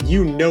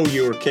you know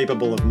you are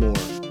capable of more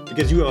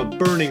because you have a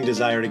burning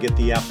desire to get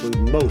the absolute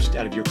most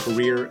out of your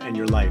career and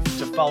your life,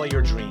 to follow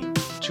your dream,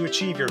 to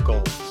achieve your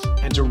goals,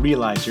 and to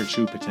realize your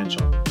true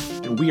potential.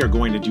 And we are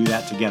going to do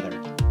that together.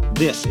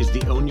 This is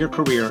the Own Your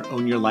Career,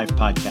 Own Your Life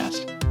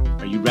podcast.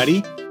 Are you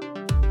ready?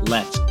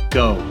 Let's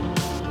go.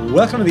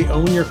 Welcome to the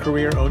Own Your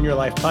Career, Own Your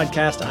Life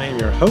podcast. I am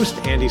your host,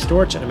 Andy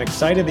Storch, and I'm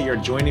excited that you're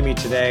joining me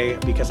today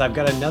because I've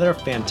got another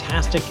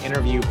fantastic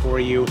interview for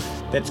you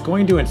that's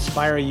going to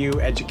inspire you,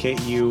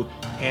 educate you,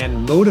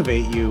 and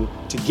motivate you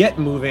to get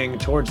moving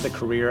towards the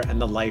career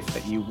and the life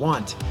that you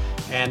want.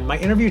 And my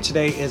interview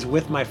today is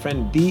with my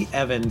friend Bea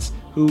Evans,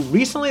 who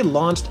recently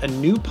launched a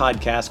new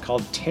podcast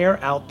called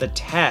Tear Out the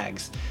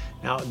Tags.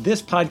 Now,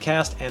 this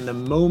podcast and the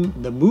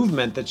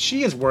movement that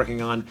she is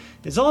working on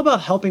is all about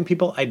helping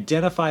people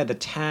identify the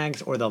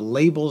tags or the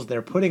labels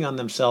they're putting on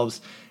themselves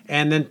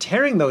and then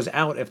tearing those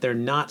out if they're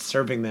not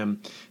serving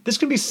them. This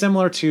can be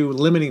similar to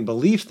limiting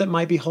beliefs that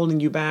might be holding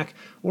you back,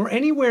 or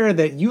anywhere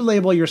that you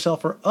label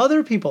yourself or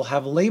other people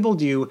have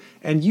labeled you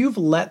and you've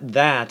let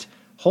that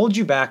hold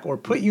you back or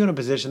put you in a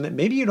position that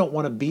maybe you don't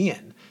want to be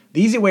in.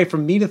 The easy way for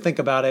me to think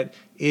about it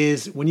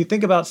is when you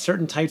think about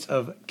certain types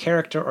of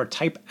character or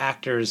type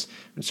actors,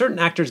 when certain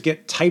actors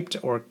get typed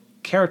or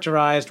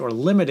characterized or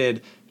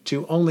limited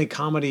to only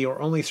comedy or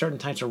only certain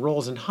types of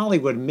roles in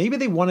Hollywood, maybe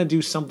they want to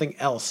do something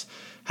else.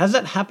 Has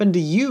that happened to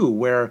you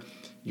where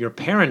your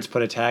parents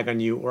put a tag on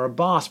you, or a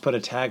boss put a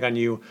tag on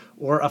you,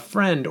 or a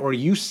friend, or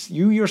you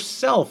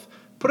yourself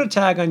put a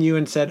tag on you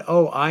and said,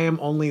 oh, I am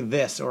only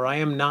this, or I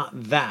am not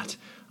that.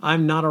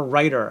 I'm not a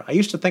writer. I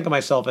used to think of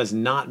myself as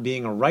not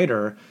being a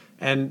writer.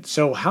 And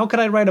so how could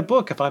I write a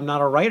book if I'm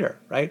not a writer,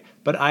 right?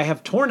 But I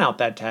have torn out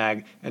that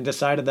tag and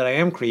decided that I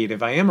am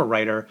creative, I am a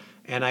writer,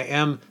 and I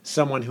am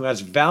someone who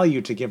has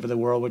value to give to the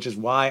world, which is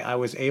why I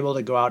was able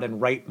to go out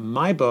and write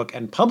my book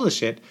and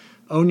publish it,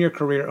 Own Your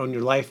Career, Own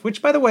Your Life,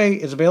 which, by the way,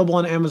 is available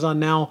on Amazon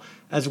now,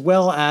 as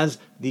well as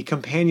the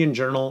companion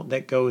journal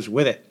that goes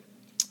with it.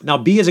 Now,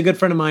 Bea is a good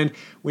friend of mine.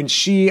 When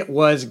she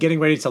was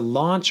getting ready to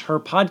launch her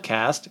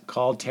podcast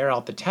called Tear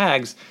Out the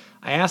Tags,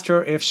 I asked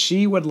her if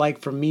she would like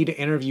for me to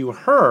interview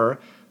her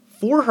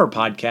for her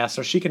podcast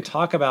so she can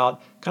talk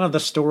about kind of the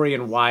story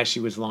and why she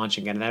was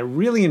launching it. And I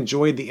really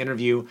enjoyed the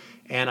interview,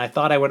 and I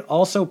thought I would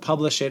also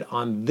publish it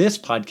on this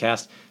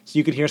podcast so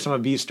you could hear some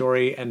of Bea's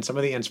story and some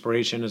of the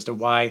inspiration as to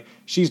why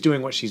she's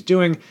doing what she's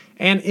doing.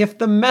 And if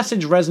the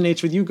message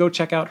resonates with you, go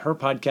check out her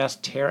podcast,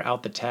 Tear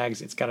Out the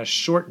Tags. It's got a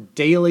short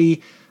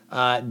daily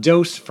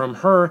dose from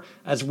her,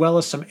 as well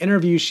as some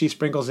interviews she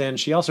sprinkles in.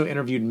 She also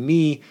interviewed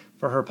me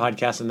for her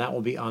podcast, and that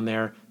will be on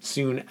there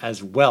soon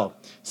as well.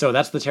 So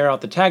that's the Tear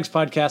Out the Tags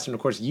podcast. And of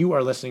course, you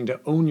are listening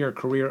to Own Your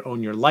Career,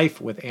 Own Your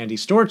Life with Andy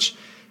Storch.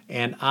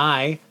 And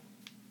I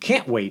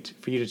can't wait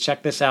for you to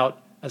check this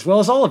out, as well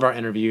as all of our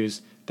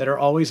interviews that are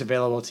always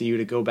available to you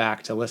to go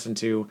back to listen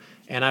to.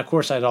 And of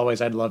course, I'd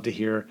love to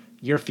hear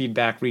your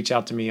feedback. Reach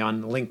out to me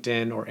on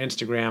LinkedIn or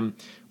Instagram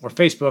or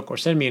Facebook, or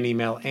send me an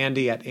email,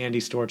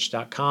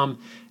 andy@andystorch.com,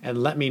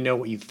 and let me know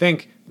what you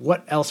think.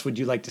 What else would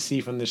you like to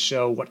see from this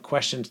show? What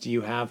questions do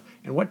you have?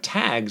 And what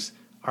tags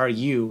are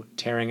you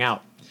tearing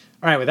out?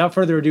 All right, without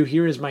further ado,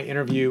 here is my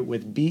interview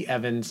with Bea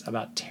Evans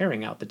about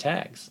tearing out the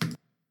tags.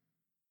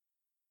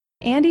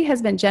 Andy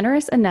has been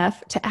generous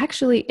enough to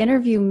actually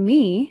interview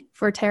me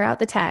for Tear Out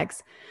the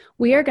Tags.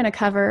 We are going to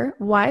cover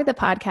why the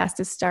podcast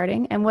is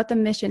starting and what the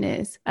mission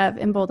is of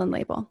Embolden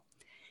Label.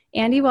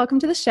 Andy, welcome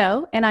to the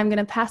show, and I'm going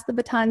to pass the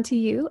baton to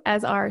you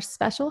as our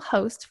special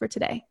host for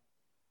today.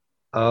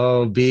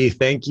 Oh, Bea,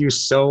 thank you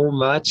so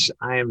much.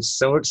 I am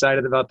so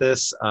excited about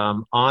this.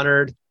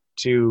 Honored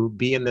to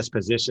be in this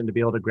position to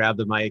be able to grab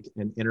the mic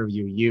and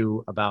interview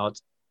you about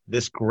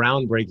this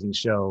groundbreaking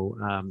show.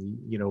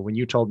 When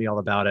you told me all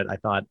about it, I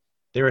thought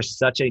there is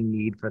such a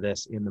need for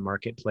this in the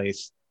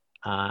marketplace.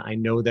 I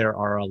know there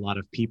are a lot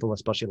of people,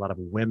 especially a lot of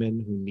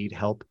women, who need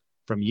help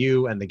from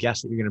you and the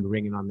guests that you're going to be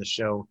bringing on the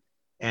show.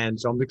 And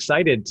so I'm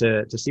excited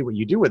to see what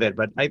you do with it.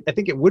 But I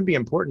think it would be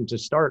important to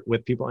start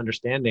with people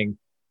understanding,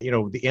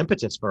 the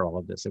impetus for all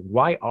of this. And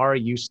why are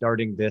you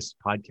starting this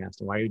podcast,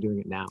 and why are you doing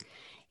it now?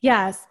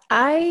 Yes,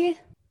 I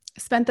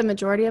spent the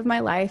majority of my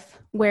life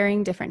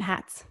wearing different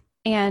hats.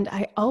 And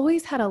I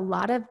always had a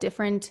lot of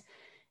different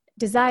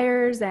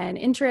desires and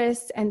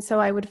interests. And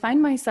so I would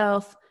find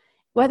myself,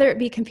 whether it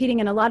be competing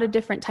in a lot of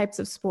different types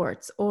of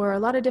sports or a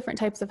lot of different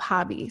types of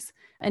hobbies,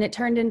 and it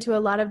turned into a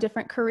lot of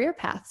different career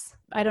paths.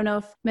 I don't know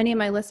if many of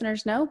my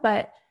listeners know,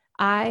 but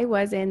I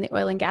was in the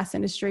oil and gas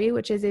industry,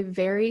 which is a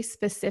very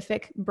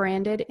specific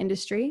branded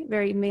industry,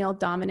 very male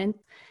dominant.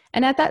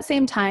 And at that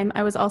same time,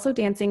 I was also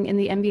dancing in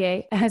the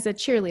NBA as a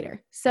cheerleader.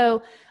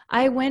 So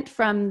I went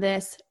from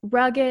this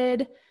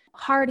rugged,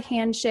 hard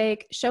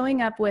handshake,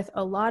 showing up with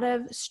a lot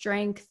of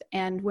strength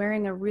and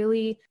wearing a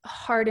really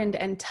hardened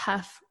and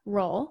tough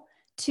role,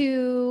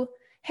 to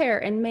hair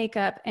and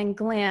makeup and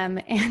glam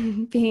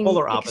and being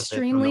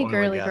extremely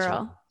girly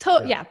girl.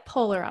 Yeah,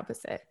 polar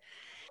opposite.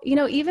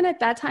 Even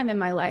at that time in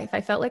my life, I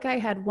felt like I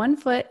had one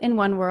foot in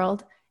one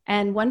world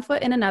and one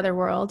foot in another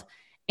world.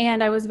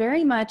 And I was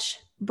very much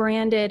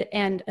branded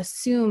and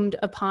assumed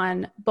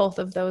upon both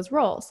of those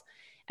roles.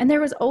 And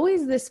there was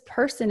always this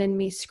person in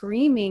me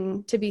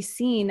screaming to be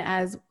seen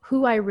as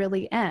who I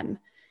really am.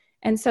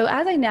 And so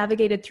as I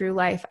navigated through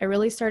life, I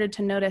really started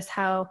to notice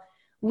how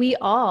we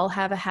all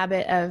have a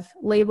habit of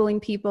labeling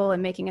people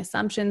and making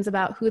assumptions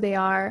about who they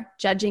are,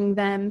 judging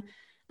them.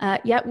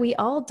 Yet we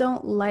all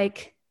don't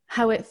like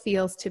how it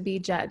feels to be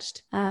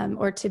judged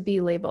or to be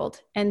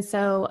labeled. And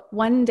so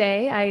one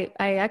day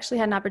I actually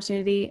had an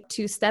opportunity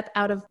to step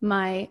out of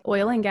my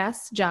oil and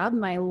gas job,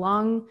 my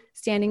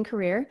long-standing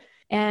career,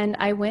 and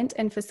I went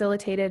and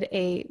facilitated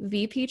a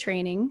VP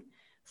training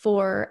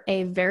for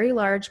a very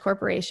large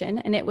corporation.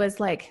 And it was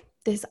like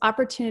this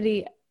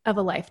opportunity of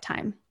a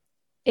lifetime.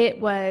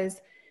 It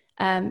was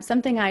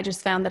something I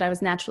just found that I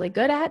was naturally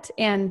good at.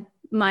 And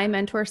my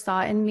mentor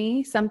saw in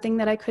me something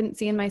that I couldn't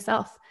see in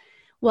myself.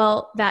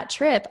 Well, that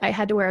trip, I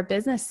had to wear a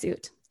business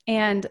suit,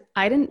 and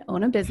I didn't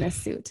own a business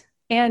suit.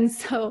 And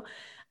so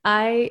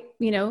I,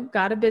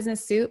 got a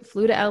business suit,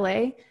 flew to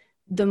LA.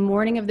 The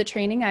morning of the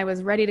training, I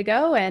was ready to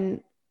go.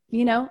 And,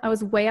 I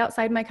was way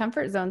outside my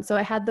comfort zone. So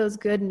I had those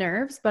good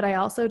nerves, but I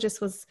also just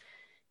was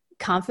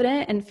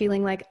confident and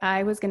feeling like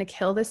I was going to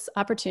kill this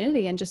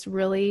opportunity and just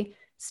really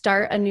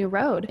start a new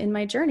road in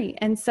my journey.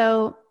 And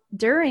so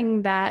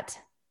during that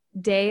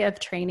day of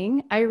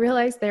training, I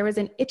realized there was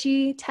an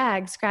itchy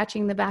tag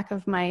scratching the back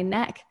of my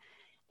neck.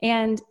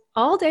 And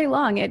all day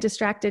long, it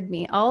distracted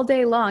me. All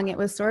day long, it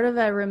was sort of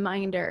a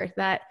reminder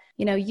that,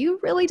 you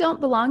really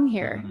don't belong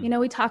here. Mm-hmm.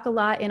 We talk a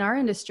lot in our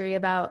industry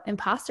about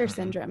imposter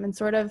syndrome, and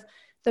sort of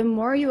the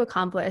more you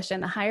accomplish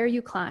and the higher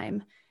you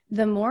climb,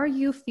 the more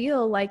you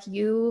feel like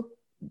you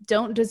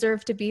don't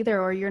deserve to be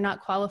there or you're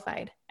not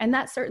qualified. And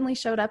that certainly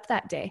showed up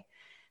that day.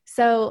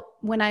 So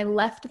when I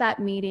left that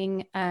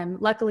meeting,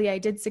 luckily I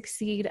did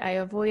succeed. I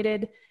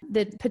avoided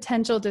the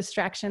potential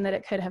distraction that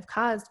it could have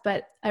caused,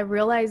 but I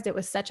realized it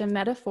was such a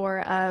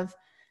metaphor of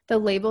the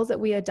labels that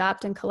we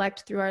adopt and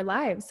collect through our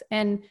lives.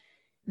 And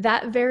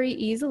that very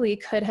easily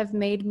could have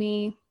made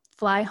me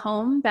fly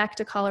home back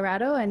to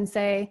Colorado and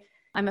say,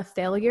 I'm a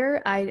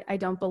failure. I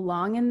don't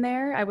belong in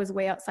there. I was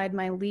way outside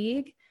my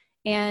league,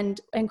 and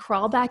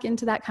crawl back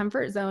into that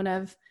comfort zone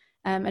of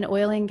an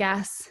oil and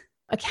gas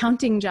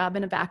accounting job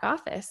in a back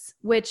office,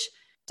 which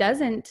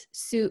doesn't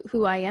suit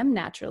who I am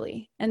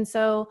naturally. And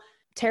so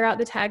Tear Out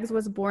the Tags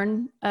was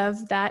born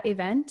of that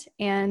event.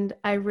 And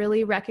I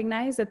really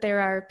recognize that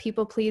there are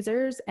people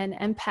pleasers and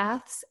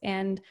empaths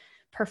and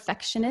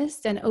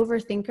perfectionists and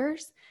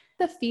overthinkers.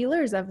 The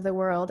feelers of the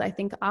world, I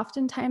think,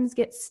 oftentimes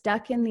get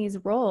stuck in these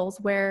roles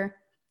where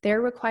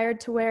they're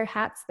required to wear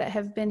hats that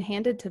have been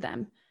handed to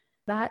them.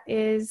 That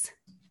is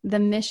the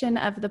mission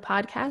of the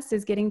podcast,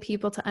 is getting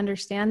people to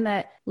understand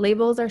that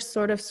labels are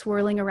sort of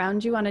swirling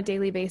around you on a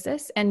daily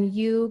basis, and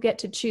you get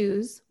to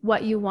choose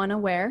what you want to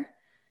wear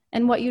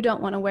and what you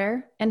don't want to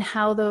wear, and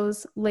how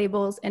those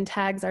labels and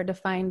tags are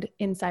defined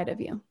inside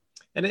of you.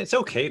 And it's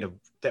okay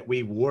that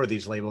we wore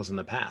these labels in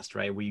the past,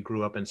 right? We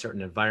grew up in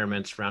certain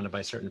environments, surrounded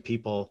by certain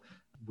people.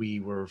 We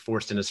were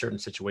forced into certain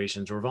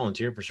situations or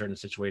volunteered for certain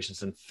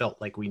situations and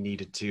felt like we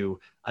needed to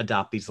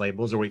adopt these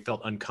labels, or we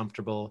felt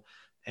uncomfortable.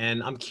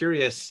 And I'm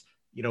curious,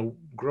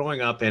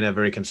 growing up in a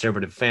very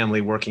conservative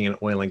family, working in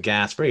oil and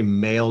gas, very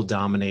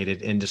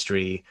male-dominated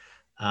industry,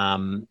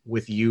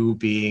 with you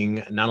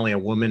being not only a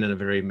woman in a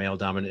very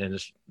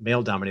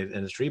male-dominated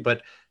industry,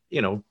 but,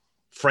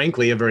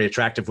 frankly, a very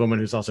attractive woman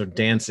who's also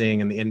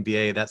dancing in the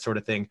NBA, that sort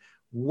of thing.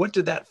 What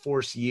did that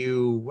force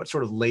you? What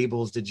sort of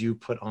labels did you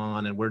put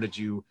on, and where did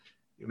you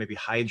maybe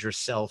hide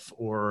yourself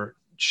or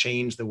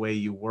change the way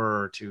you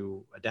were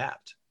to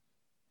adapt?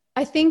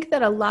 I think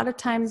that a lot of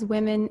times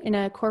women in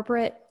a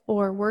corporate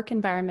or work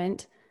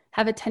environment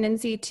have a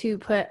tendency to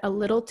put a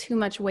little too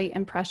much weight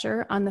and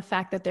pressure on the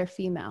fact that they're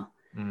female.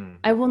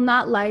 I will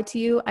not lie to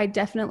you. I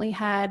definitely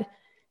had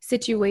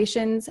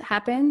situations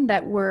happen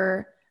that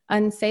were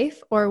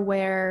unsafe, or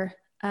where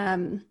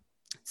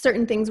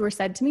certain things were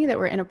said to me that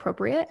were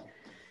inappropriate.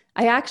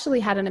 I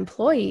actually had an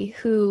employee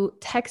who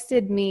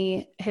texted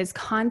me his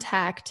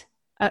contact,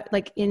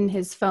 like in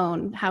his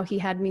phone, how he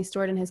had me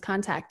stored in his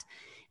contact.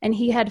 And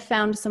he had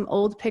found some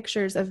old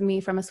pictures of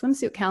me from a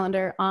swimsuit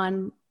calendar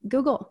on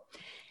Google.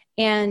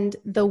 And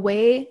the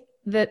way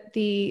that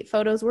the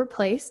photos were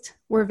placed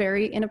were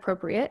very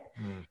inappropriate.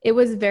 It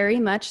was very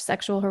much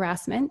sexual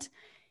harassment.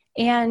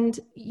 And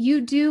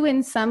you do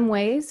in some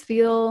ways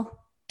feel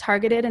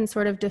targeted and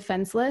sort of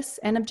defenseless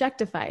and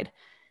objectified.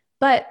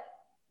 But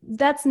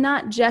that's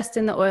not just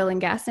in the oil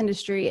and gas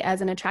industry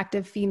as an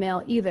attractive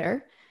female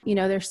either.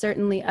 There's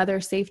certainly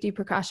other safety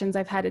precautions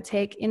I've had to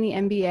take in the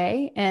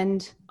MBA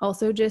and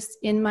also just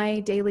in my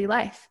daily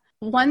life.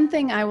 One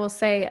thing I will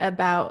say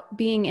about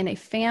being in a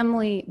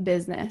family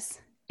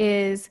business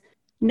is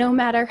no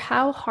matter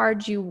how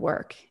hard you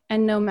work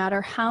and no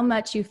matter how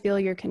much you feel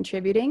you're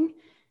contributing,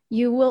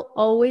 you will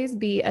always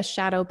be a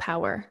shadow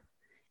power.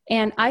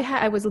 And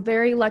I was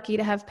very lucky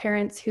to have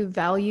parents who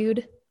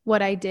valued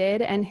what I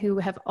did and who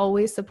have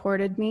always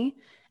supported me.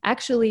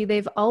 Actually,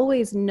 they've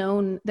always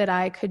known that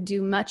I could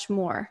do much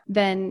more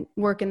than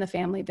work in the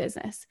family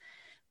business.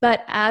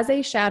 But as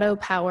a shadow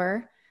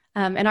power,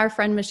 and our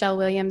friend Michelle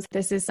Williams,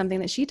 this is something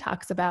that she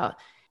talks about,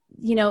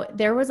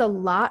 there was a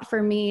lot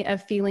for me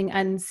of feeling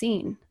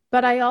unseen,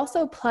 but I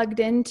also plugged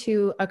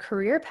into a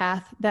career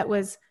path that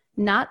was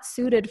not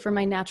suited for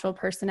my natural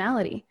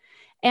personality.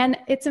 And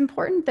it's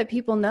important that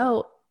people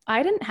know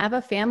I didn't have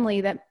a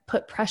family that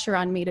put pressure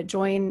on me to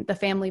join the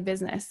family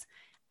business.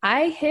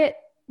 I hit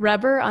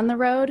rubber on the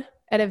road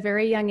at a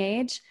very young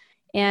age,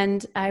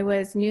 and I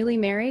was newly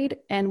married,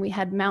 and we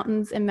had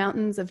mountains and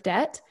mountains of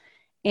debt,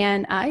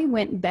 and I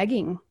went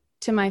begging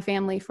to my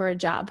family for a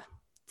job.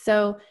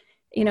 So,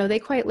 they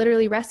quite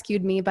literally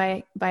rescued me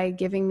by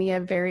giving me a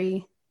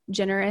very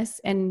generous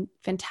and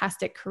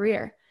fantastic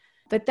career.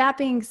 But that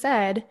being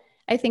said,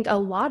 I think a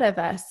lot of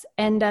us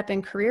end up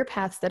in career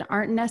paths that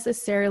aren't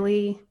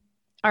necessarily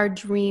our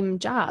dream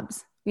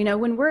jobs.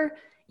 When we're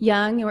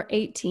young, or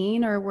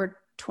 18, or we're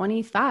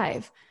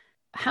 25,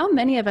 how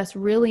many of us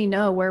really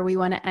know where we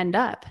want to end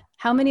up?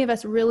 How many of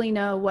us really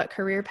know what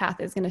career path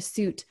is going to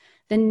suit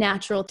the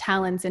natural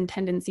talents and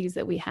tendencies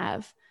that we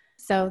have?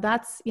 So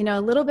that's,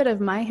 a little bit of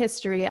my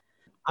history.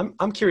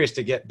 I'm curious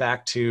to get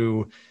back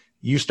to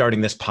you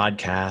starting this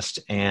podcast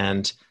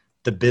and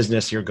the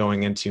business you're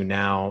going into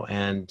now.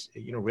 And,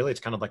 really it's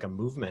kind of like a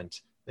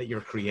movement that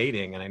you're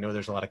creating. And I know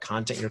there's a lot of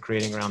content you're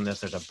creating around this.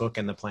 There's a book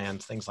in the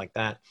plans, things like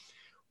that.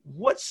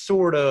 What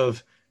sort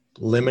of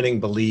limiting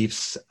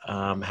beliefs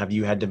have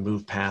you had to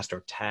move past,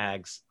 or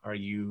tags are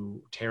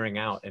you tearing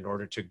out in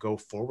order to go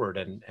forward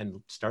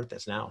and start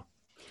this now?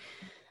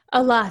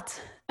 A lot.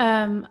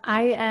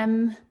 I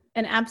am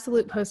an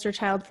absolute poster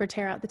child for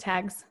tear out the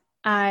tags.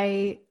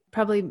 I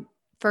probably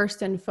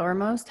first and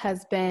foremost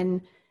has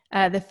been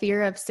the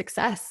fear of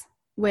success,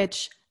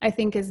 which I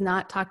think is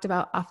not talked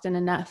about often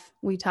enough.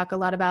 We talk a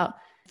lot about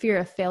fear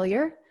of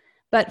failure,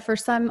 but for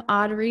some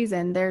odd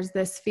reason, there's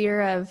this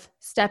fear of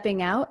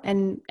stepping out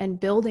and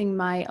building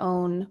my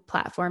own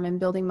platform and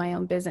building my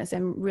own business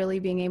and really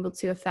being able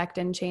to affect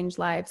and change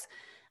lives.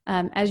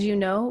 As you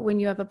know, when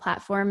you have a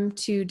platform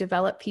to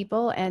develop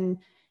people and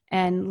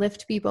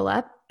lift people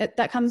up,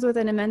 that comes with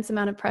an immense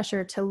amount of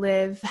pressure to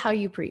live how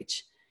you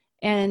preach.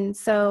 And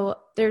so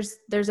there's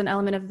an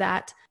element of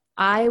that.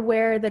 I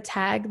wear the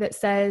tag that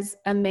says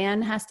a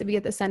man has to be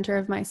at the center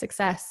of my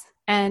success.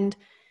 And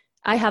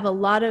I have a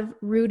lot of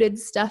rooted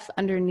stuff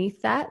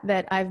underneath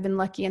that I've been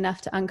lucky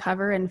enough to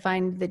uncover and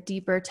find the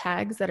deeper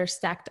tags that are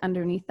stacked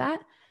underneath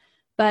that.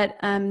 But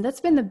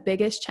that's been the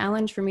biggest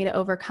challenge for me to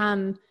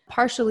overcome,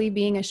 partially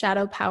being a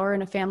shadow power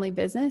in a family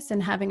business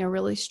and having a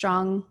really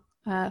strong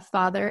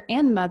father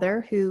and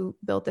mother who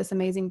built this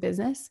amazing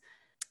business.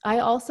 I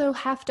also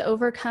have to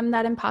overcome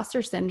that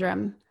imposter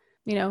syndrome.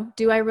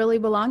 Do I really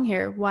belong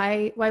here?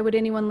 Why would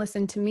anyone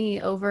listen to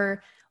me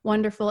over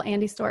wonderful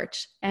Andy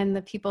Storch and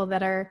the people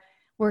that are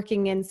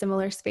working in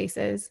similar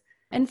spaces?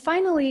 And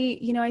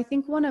finally, I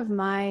think one of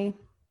my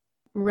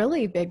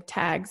really big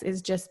tags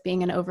is just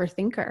being an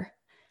overthinker.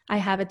 I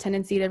have a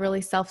tendency to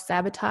really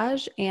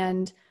self-sabotage,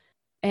 and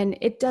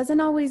it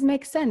doesn't always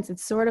make sense.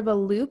 It's sort of a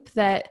loop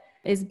that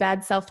is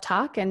bad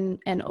self-talk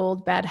and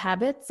old bad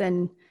habits.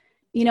 And,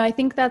 I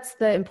think that's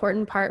the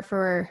important part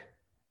for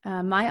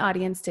my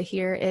audience to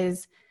hear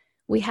is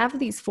we have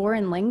these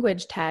foreign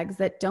language tags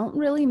that don't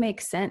really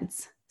make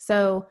sense.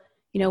 So,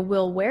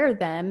 we'll wear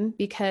them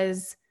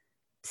because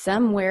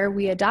somewhere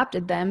we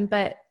adopted them,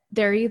 but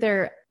they're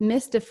either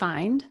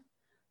misdefined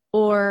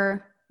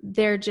or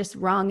they're just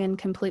wrong and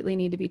completely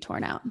need to be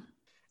torn out.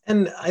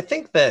 And I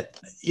think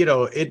that,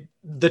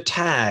 the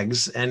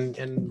tags and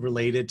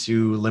related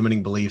to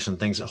limiting beliefs and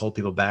things that hold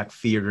people back,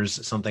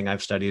 fears, something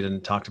I've studied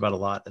and talked about a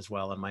lot as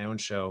well on my own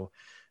show,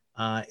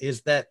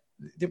 is that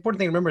the important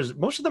thing to remember is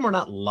most of them are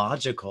not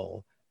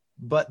logical,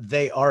 but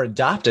they are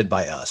adopted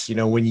by us.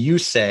 When you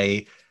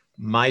say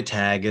my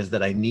tag is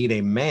that I need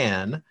a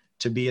man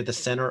to be at the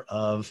center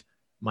of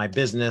my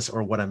business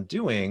or what I'm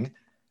doing,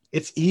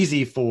 it's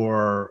easy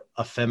for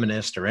a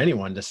feminist or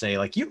anyone to say,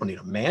 like, you don't need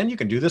a man. You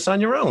can do this on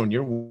your own.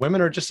 Your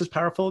women are just as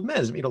powerful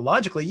as men.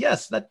 Logically,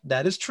 yes,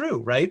 that is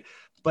true, right?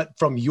 But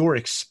from your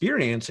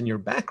experience and your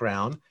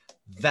background,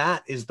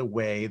 that is the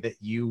way that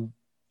you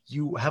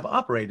have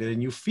operated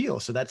and you feel.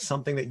 So that's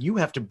something that you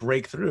have to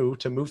break through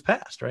to move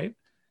past, right?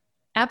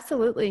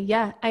 Absolutely.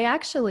 Yeah. I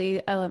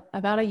actually,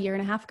 about a year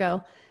and a half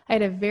ago, I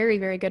had a very,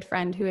 very good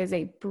friend who is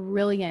a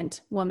brilliant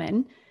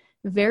woman,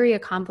 very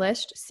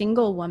accomplished,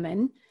 single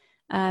woman.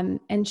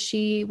 And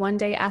she one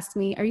day asked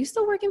me, "Are you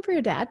still working for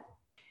your dad?"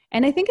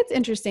 And I think it's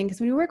interesting because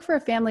when you work for a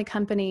family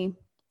company,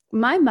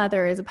 my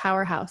mother is a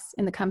powerhouse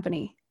in the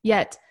company.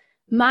 Yet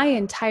my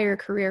entire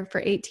career for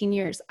 18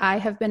 years, I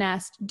have been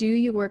asked, "Do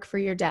you work for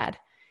your dad?"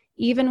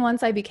 Even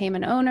once I became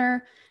an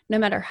owner, no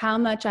matter how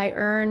much I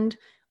earned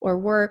or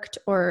worked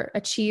or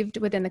achieved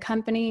within the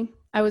company,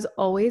 I was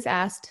always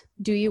asked,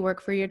 "Do you work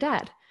for your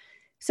dad?"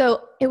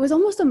 So it was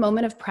almost a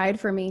moment of pride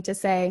for me to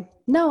say,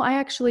 no, I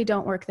actually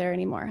don't work there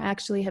anymore. I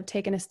actually have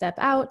taken a step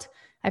out.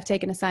 I've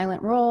taken a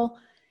silent role.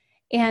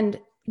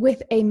 And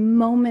with a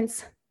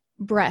moment's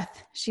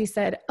breath, she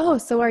said, "Oh,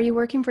 so are you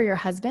working for your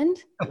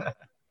husband?"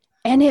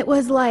 And it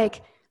was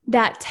like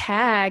that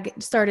tag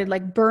started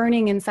like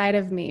burning inside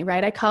of me,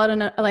 right? I call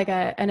it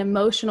an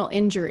emotional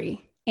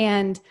injury.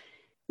 And,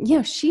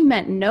 she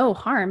meant no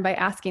harm by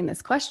asking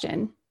this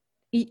question.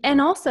 And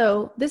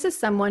also, this is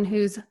someone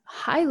who's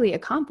highly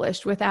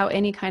accomplished without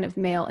any kind of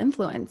male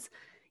influence.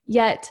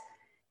 Yet,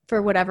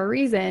 for whatever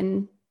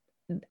reason,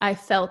 I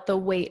felt the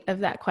weight of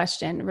that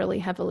question really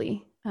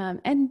heavily.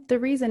 And the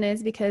reason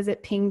is because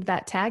it pinged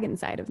that tag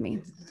inside of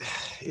me.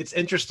 It's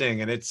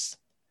interesting. And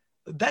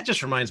that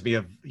just reminds me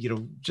of,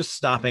 just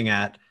stopping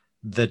at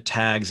the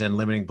tags and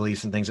limiting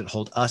beliefs and things that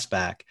hold us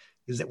back,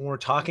 is that when we're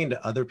talking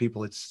to other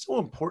people, it's so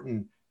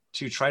important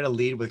to try to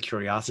lead with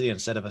curiosity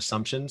instead of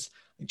assumptions.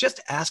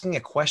 Just asking a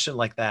question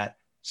like that.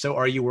 So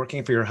are you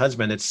working for your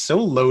husband? It's so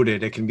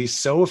loaded. It can be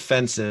so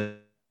offensive,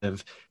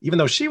 even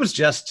though she was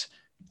just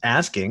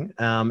asking.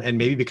 And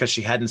maybe because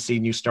she hadn't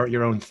seen you start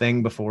your own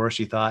thing before,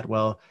 she thought,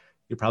 well,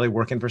 you're probably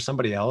working for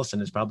somebody else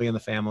and it's probably in the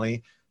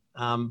family.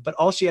 But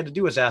all she had to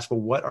do was ask, well,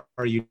 what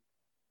are you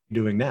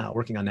doing now,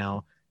 working on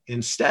now,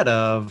 instead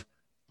of,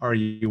 are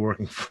you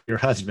working for your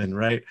husband,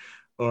 right?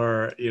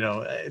 Or,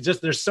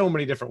 there's so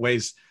many different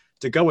ways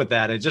to go with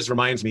that. It just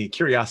reminds me,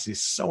 curiosity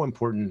is so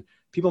important.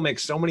 People make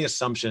so many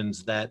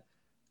assumptions that,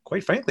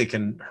 quite frankly,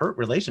 can hurt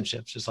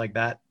relationships, just like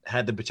that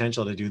had the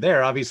potential to do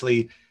there.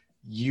 Obviously,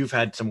 you've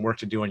had some work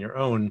to do on your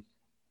own.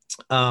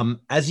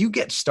 As you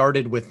get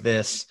started with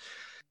this,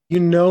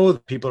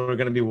 people are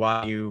going to be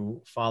watching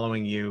you,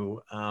 following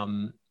you.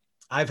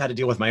 I've had to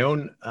deal with my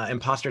own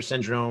imposter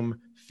syndrome,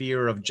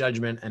 fear of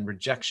judgment and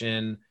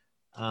rejection.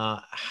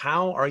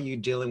 How are you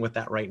dealing with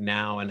that right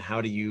now? And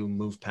how do you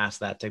move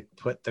past that to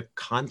put the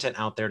content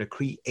out there to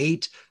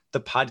create the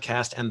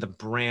podcast and the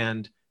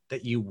brand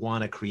that you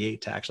want to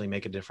create to actually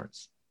make a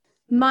difference?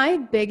 My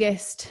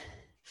biggest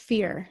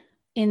fear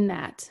in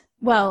that,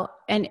 well,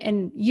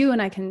 and you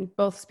and I can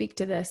both speak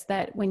to this,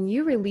 that when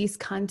you release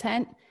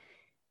content,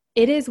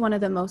 it is one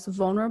of the most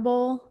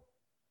vulnerable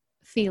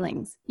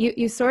feelings.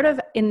 You sort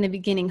of in the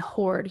beginning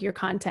hoard your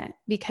content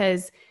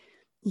because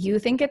you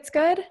think it's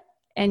good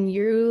and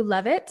you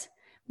love it,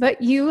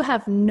 but you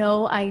have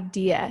no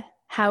idea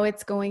how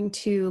it's going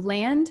to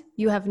land.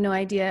 You have no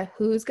idea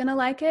who's going to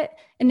like it.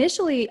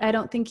 Initially, I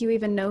don't think you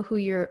even know who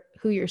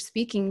you're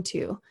speaking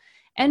to.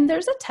 And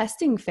there's a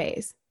testing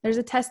phase. There's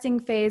a testing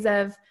phase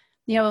of,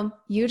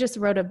 you just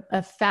wrote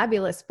a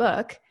fabulous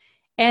book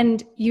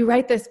and you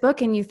write this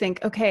book and you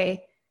think,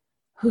 okay,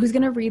 who's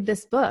going to read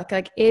this book?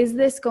 Like, is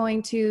this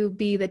going to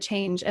be the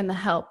change and the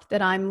help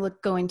that I'm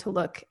going to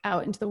look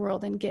out into the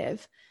world and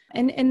give?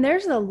 And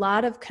there's a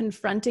lot of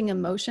confronting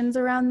emotions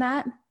around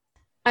that.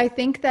 I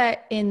think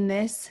that in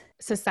this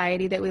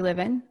society that we live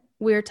in,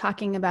 we're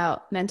talking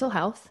about mental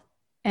health,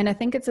 and I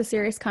think it's a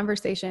serious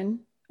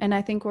conversation. And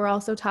I think we're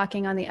also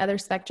talking on the other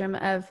spectrum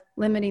of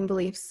limiting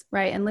beliefs,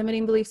 right? And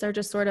limiting beliefs are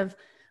just sort of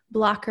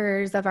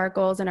blockers of our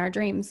goals and our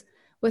dreams.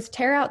 With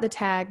Tear Out the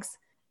Tags,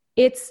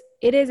 it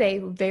is a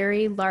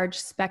very large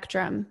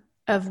spectrum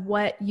of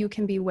what you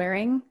can be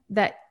wearing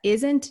that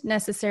isn't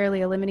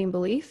necessarily a limiting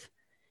belief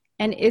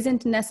and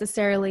isn't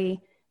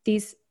necessarily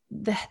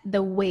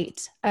the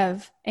weight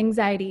of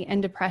anxiety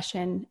and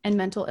depression and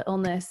mental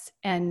illness.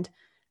 And,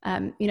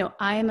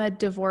 I am a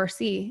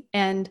divorcee,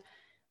 and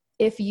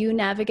if you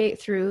navigate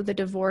through the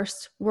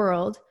divorced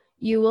world,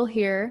 you will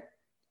hear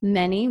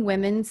many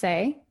women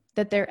say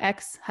that their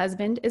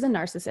ex-husband is a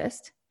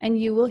narcissist, and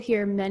you will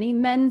hear many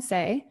men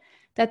say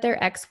that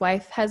their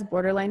ex-wife has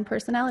borderline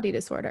personality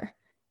disorder.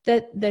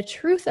 The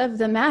truth of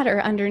the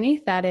matter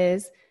underneath that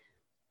is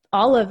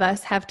all of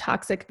us have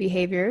toxic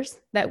behaviors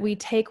that we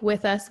take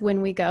with us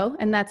when we go,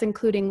 and that's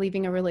including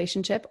leaving a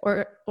relationship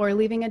or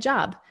leaving a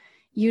job.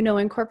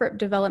 In corporate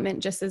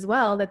development just as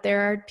well, that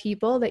there are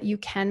people that you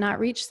cannot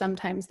reach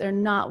sometimes. They're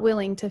not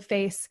willing to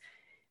face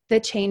the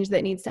change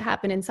that needs to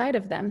happen inside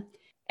of them.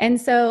 And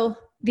so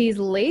these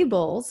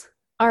labels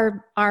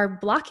are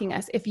blocking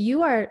us. If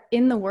you are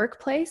in the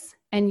workplace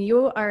and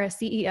you are a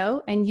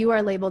CEO and you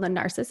are labeled a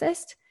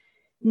narcissist,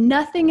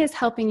 nothing is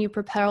helping you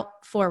propel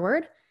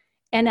forward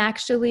and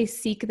actually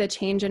seek the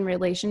change in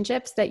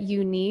relationships that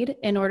you need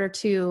in order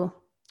to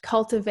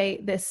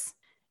cultivate this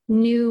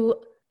new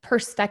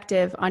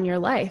perspective on your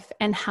life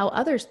and how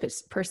others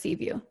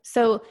perceive you.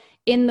 So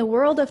in the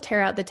world of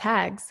Tear Out the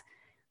Tags,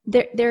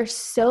 there's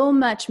so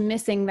much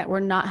missing that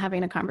we're not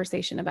having a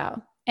conversation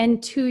about.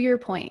 And to your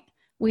point,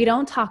 we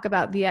don't talk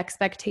about the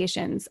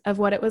expectations of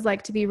what it was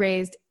like to be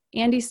raised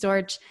Andy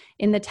Storch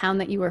in the town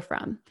that you were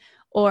from,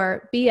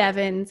 or B.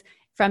 Evans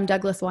from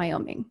Douglas,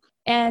 Wyoming.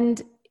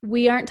 And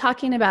we aren't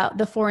talking about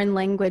the foreign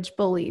language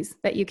bullies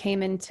that you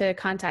came into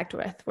contact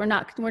with. We're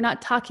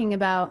not talking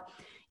about,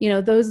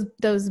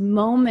 those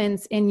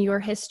moments in your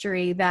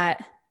history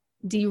that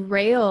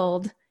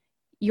derailed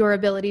your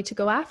ability to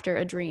go after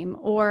a dream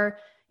or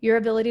your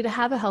ability to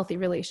have a healthy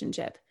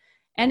relationship.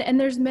 And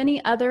there's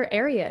many other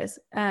areas.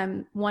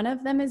 One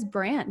of them is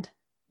brand.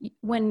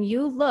 When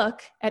you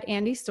look at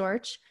Andy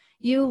Storch,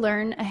 you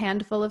learn a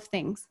handful of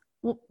things.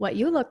 What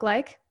you look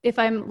like. If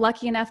I'm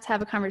lucky enough to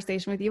have a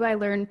conversation with you, I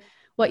learn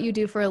what you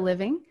do for a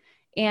living.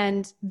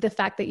 and the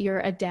fact that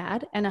you're a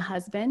dad and a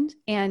husband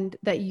and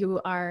that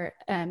you are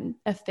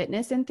a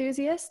fitness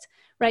enthusiast,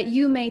 right?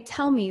 You may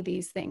tell me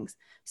these things.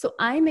 So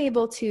I'm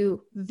able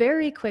to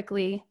very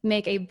quickly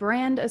make a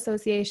brand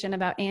association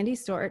about Andi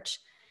Storch.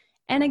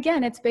 And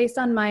again, it's based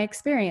on my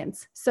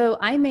experience. So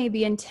I may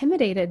be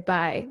intimidated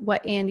by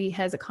what Andi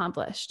has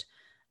accomplished,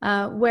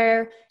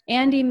 where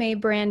Andi may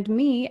brand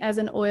me as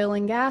an oil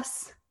and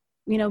gas,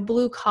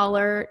 blue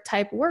collar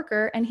type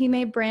worker, and he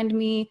may brand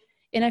me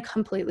in a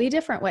completely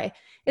different way.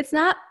 It's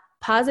not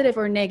positive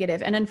or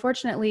negative. And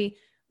unfortunately,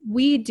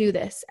 we do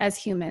this as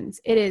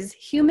humans. It is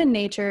human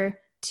nature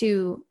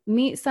to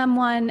meet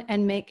someone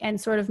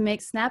and sort of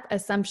make snap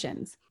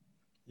assumptions.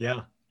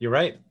 Yeah, you're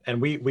right.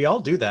 And we all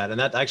do that. And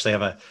that actually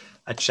have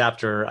a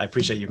chapter. I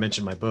appreciate you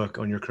mentioned my book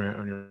on your career,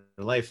 on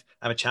your life.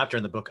 I have a chapter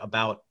in the book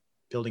about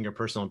building your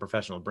personal and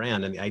professional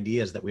brand. And the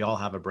idea is that we all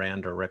have a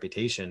brand or a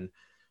reputation,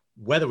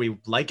 whether we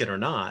like it or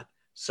not.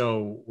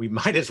 So we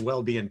might as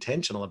well be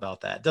intentional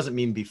about that. Doesn't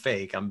mean be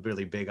fake. I'm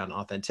really big on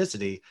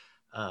authenticity,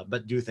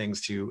 but do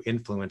things to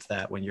influence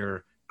that when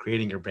you're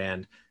creating your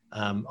brand.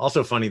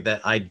 Also funny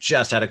that I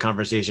just had a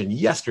conversation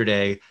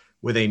yesterday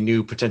with a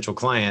new potential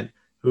client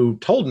who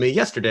told me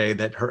yesterday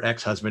that her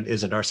ex-husband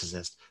is a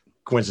narcissist,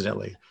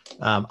 coincidentally.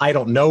 I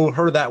don't know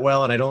her that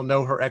well, and I don't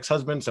know her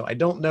ex-husband, so I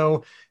don't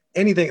know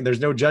anything. There's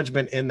no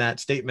judgment in that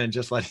statement,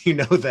 just letting you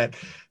know that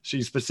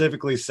she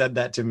specifically said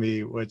that to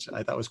me, which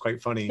I thought was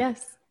quite funny.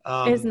 Yes,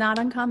 it's not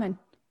uncommon.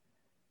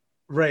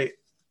 Right.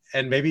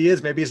 And maybe he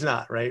is, maybe he's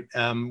not, right?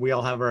 We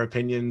all have our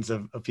opinions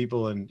of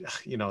people, and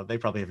they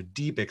probably have a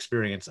deep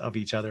experience of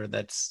each other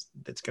that's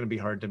going to be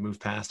hard to move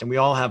past. And we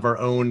all have our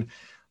own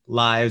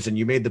lives. And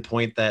you made the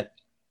point that,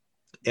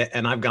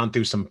 and I've gone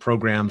through some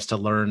programs to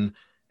learn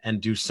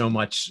and do so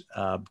much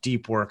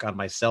deep work on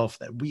myself,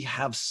 that we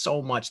have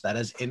so much that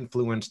has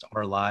influenced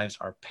our lives,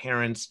 our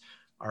parents,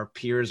 our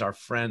peers, our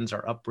friends,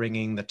 our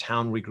upbringing, the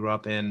town we grew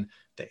up in,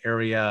 the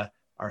area,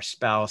 our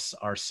spouse,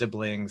 our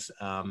siblings,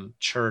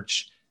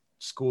 church,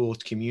 school,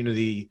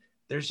 community.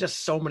 There's just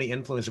so many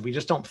influences. We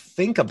just don't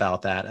think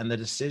about that, and the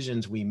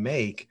decisions we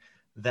make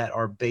that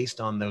are based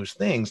on those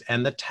things,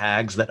 and the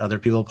tags that other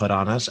people put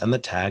on us, and the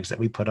tags that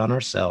we put on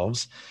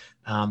ourselves.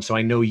 So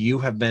I know you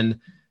have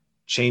been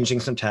changing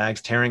some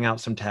tags, tearing out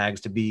some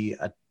tags to be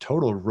a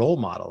total role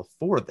model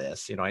for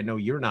this. I know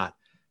you're not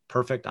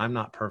perfect. I'm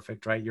not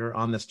perfect, right? You're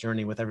on this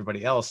journey with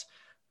everybody else.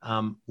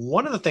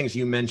 One of the things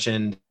you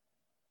mentioned,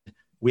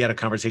 we had a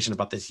conversation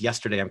about this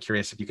yesterday, I'm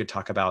curious if you could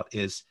talk about,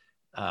 is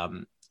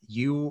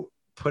you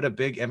put a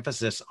big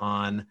emphasis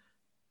on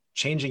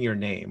changing your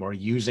name or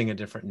using a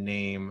different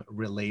name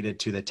related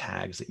to the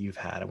tags that you've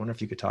had. I wonder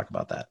if you could talk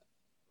about that.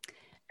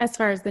 As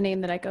far as the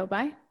name that I go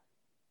by?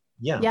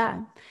 Yeah.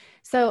 Yeah.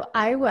 So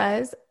I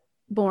was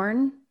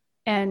born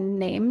and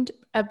named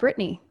a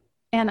Brittany,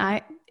 and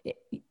I'm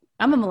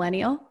a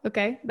millennial.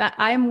 Okay. That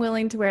I'm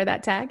willing to wear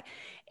that tag.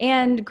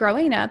 And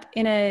growing up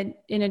in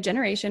a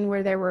generation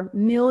where there were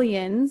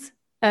millions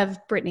of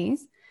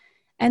Britneys,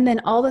 and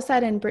then all of a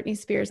sudden Britney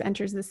Spears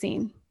enters the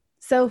scene.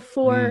 So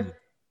for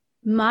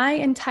my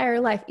entire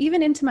life,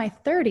 even into my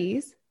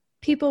 30s,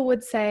 people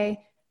would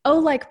say, "Oh,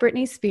 like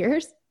Britney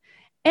Spears."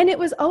 And it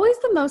was always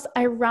the most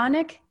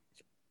ironic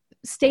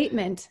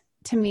statement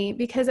to me,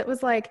 because it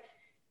was like,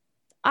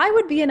 I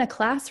would be in a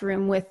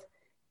classroom with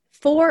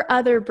 4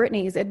 other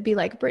Britneys. It'd be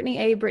like Brittany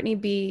A, Brittany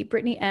B,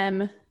 Brittany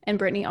M, and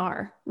Brittany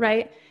R,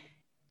 right?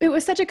 It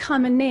was such a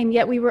common name,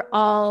 yet we were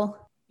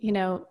all, She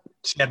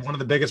had one of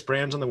the biggest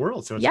brands in the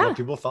world, so it's what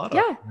people thought of.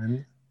 Yeah,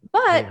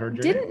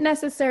 but didn't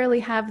necessarily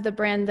have the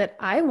brand that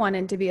I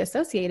wanted to be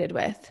associated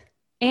with.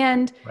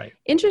 And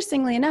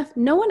Interestingly enough,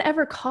 no one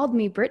ever called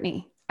me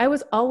Brittany. I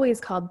was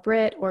always called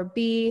Brit or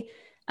B.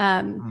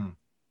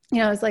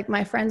 It's like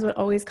my friends would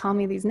always call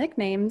me these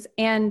nicknames.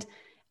 And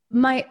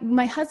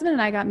my husband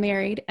and I got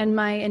married, and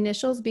my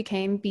initials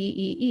became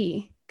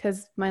BEE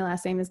because my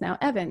last name is now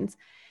Evans.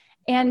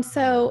 And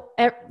so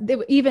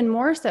even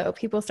more so,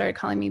 people started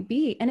calling me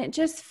B, and it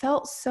just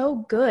felt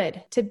so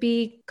good to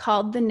be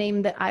called the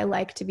name that I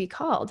like to be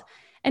called.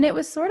 And it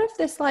was sort of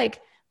this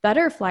like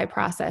butterfly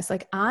process.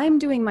 Like, I'm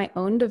doing my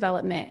own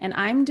development, and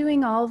I'm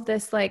doing all of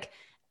this like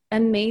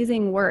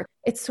amazing work.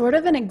 It's sort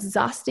of an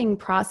exhausting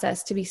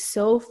process to be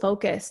so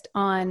focused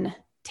on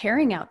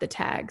tearing out the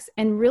tags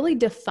and really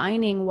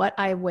defining what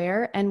I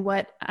wear and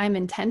what I'm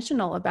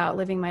intentional about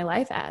living my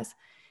life as.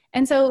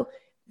 And so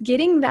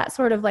getting that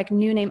sort of like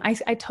new name, I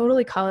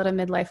totally call it a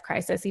midlife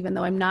crisis, even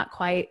though I'm not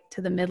quite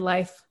to the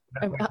midlife.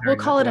 We'll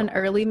call it an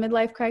early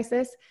midlife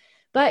crisis.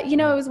 But, it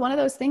was one of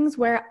those things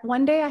where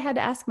one day I had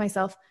to ask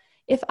myself,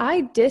 if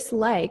I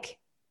dislike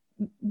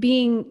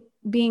being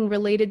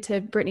related to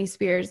Britney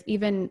Spears,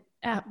 even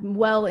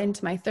well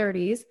into my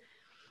 30s,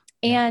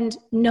 and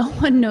no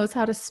one knows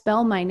how to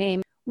spell my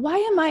name, why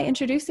am I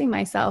introducing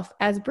myself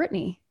as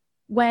Brittany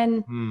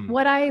when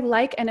what I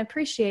like and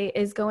appreciate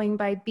is going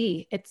by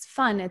B? It's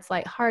fun, it's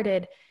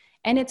lighthearted,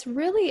 and it's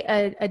really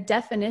a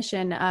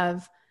definition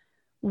of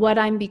what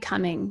I'm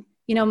becoming.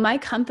 My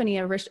company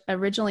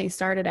originally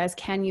started as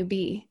Can You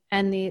Be?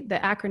 And the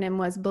acronym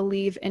was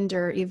Believe,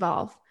 Endure,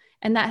 Evolve.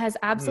 And that has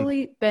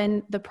absolutely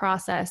been the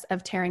process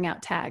of tearing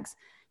out tags,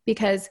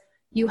 because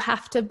you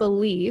have to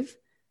believe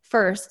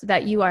first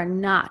that you are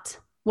not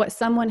what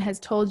someone has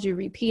told you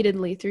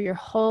repeatedly through your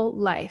whole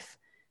life.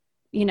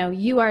 You know,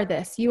 you are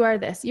this,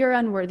 you're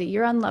unworthy,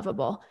 you're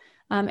unlovable.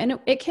 And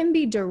it can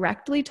be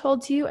directly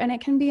told to you and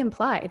it can be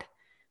implied.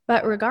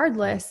 But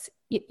regardless,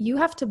 you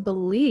have to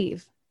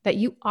believe that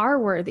you are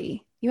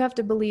worthy. You have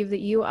to believe that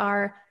you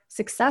are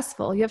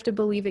successful. You have to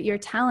believe that you're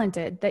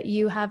talented, that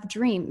you have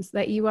dreams,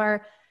 that you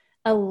are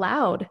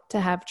allowed to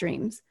have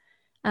dreams.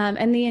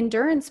 And the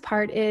endurance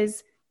part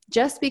is,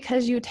 just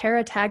because you tear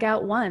a tag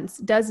out once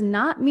does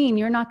not mean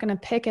you're not going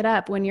to pick it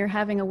up when you're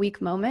having a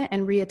weak moment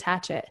and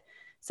reattach it.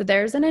 So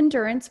there's an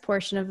endurance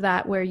portion of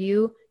that where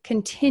you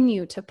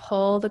continue to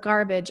pull the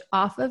garbage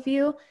off of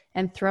you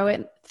and throw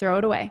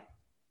it away.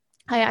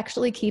 I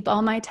actually keep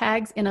all my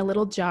tags in a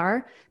little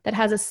jar that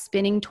has a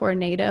spinning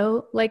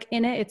tornado like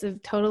in it. It's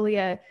totally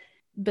a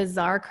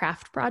bizarre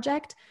craft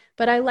project,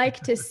 but I like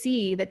to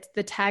see that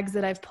the tags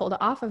that I've pulled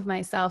off of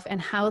myself and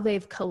how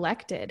they've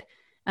collected.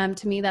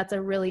 To me, that's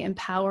a really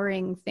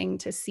empowering thing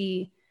to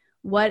see.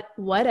 What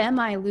am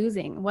I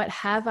losing? What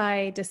have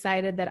I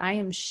decided that I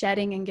am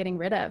shedding and getting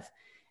rid of?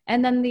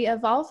 And then the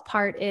evolve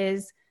part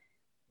is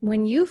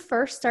when you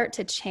first start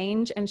to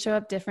change and show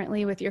up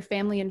differently with your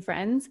family and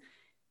friends,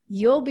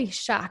 you'll be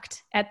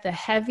shocked at the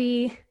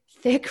heavy,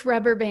 thick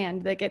rubber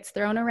band that gets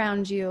thrown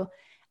around you.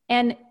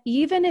 And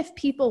even if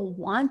people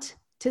want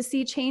to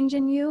see change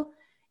in you,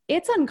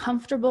 it's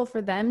uncomfortable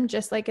for them,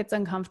 just like it's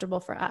uncomfortable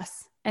for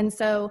us. And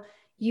so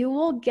you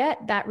will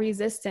get that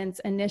resistance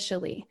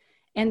initially.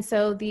 And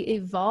so the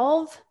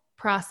evolve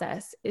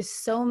process is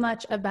so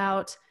much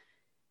about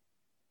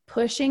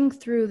pushing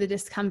through the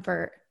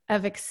discomfort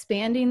of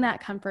expanding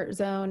that comfort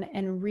zone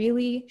and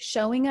really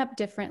showing up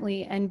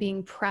differently and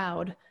being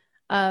proud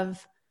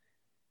of,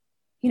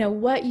 you know,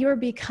 what you're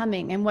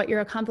becoming and what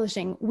you're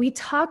accomplishing. We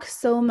talk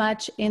so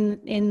much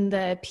in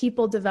the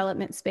people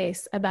development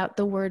space about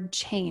the word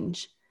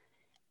change.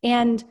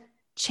 And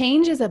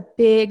change is a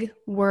big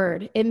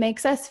word. It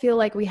makes us feel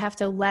like we have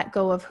to let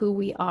go of who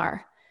we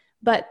are.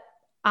 But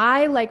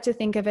I like to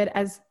think of it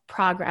as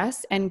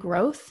progress and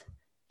growth.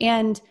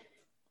 And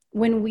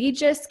when we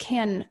just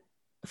can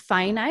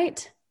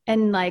finite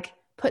and like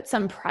put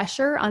some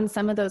pressure on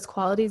some of those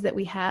qualities that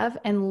we have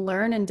and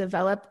learn and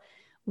develop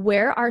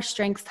where our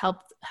strengths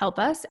help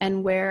us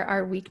and where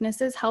our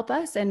weaknesses help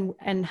us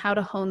and how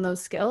to hone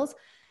those skills,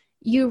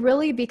 you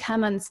really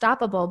become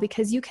unstoppable,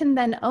 because you can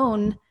then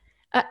own.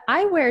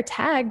 I wear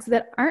tags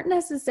that aren't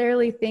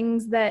necessarily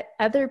things that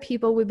other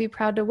people would be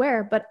proud to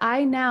wear, but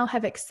I now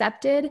have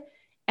accepted,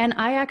 and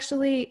I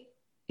actually,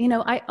 you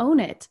know, I own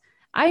it.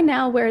 I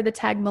now wear the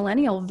tag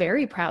millennial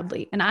very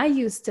proudly. And I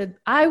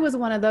was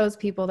one of those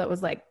people that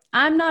was like,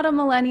 I'm not a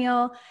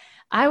millennial.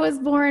 I was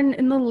born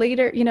in the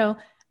later, you know,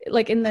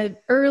 like in the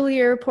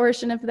earlier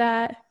portion of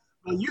that.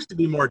 Well, it used to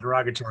be more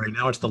derogatory.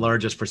 Now it's the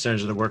largest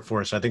percentage of the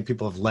workforce. I think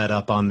people have led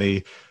up on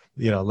the,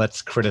 you know,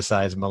 let's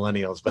criticize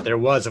millennials. But there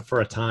was,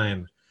 for a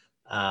time,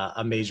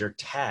 a major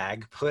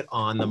tag put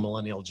on the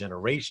millennial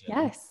generation.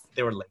 Yes.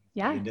 They were late.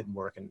 Yeah. It didn't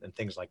work and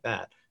things like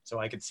that. So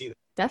I could see that.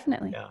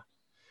 Definitely. Yeah.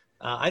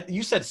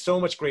 You said so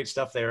much great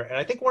stuff there. And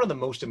I think one of the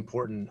most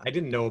important, I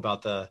didn't know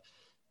about the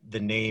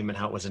name and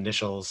how it was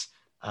initials.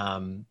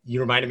 You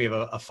reminded me of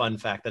a fun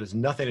fact that has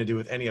nothing to do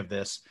with any of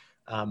this.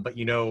 But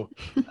you know,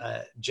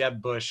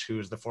 Jeb Bush, who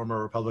is the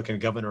former Republican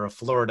governor of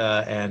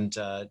Florida and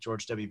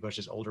George W.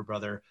 Bush's older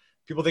brother,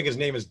 people think his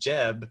name is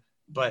Jeb,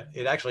 but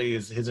it actually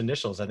is his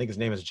initials. I think his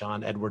name is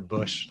John Edward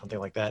Bush, something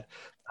like that.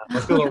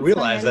 Most people don't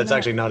realize that's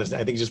actually not his. I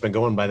think he's just been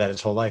going by that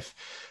his whole life.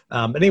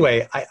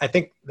 Anyway, I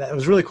think that it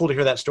was really cool to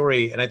hear that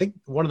story. And I think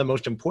one of the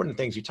most important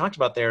things you talked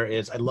about there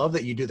is I love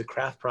that you do the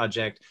craft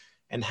project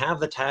and have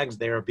the tags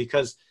there,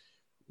 because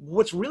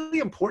what's really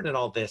important in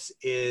all this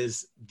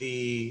is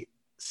the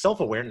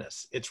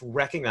self-awareness. It's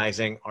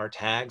recognizing our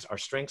tags, our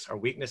strengths, our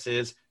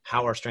weaknesses,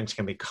 how our strengths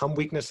can become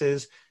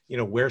weaknesses, you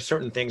know, where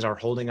certain things are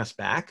holding us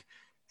back.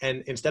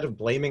 And instead of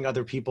blaming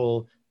other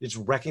people, it's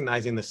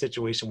recognizing the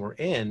situation we're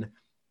in.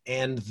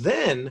 And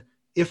then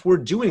if we're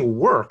doing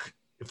work,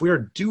 if we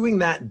are doing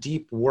that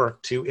deep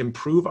work to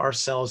improve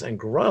ourselves and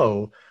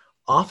grow,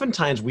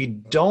 oftentimes we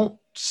don't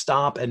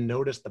stop and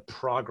notice the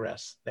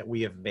progress that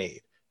we have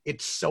made.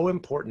 It's so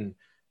important.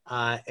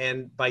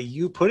 And by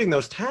you putting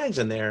those tags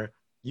in there,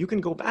 you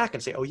can go back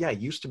and say, oh yeah, I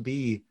used to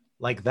be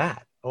like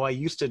that. Oh, I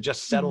used to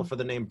just settle for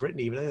the name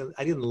Brittany, but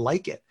I didn't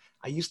like it.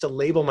 I used to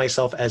label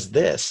myself as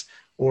this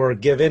or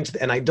give in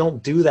to, and I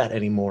don't do that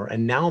anymore.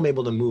 And now I'm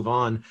able to move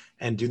on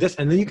and do this.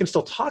 And then you can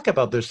still talk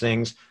about those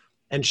things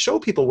and show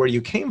people where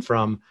you came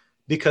from,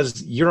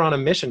 because you're on a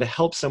mission to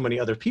help so many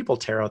other people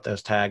tear out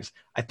those tags.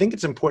 I think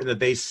it's important that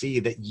they see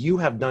that you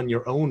have done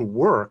your own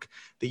work,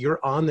 that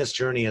you're on this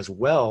journey as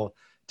well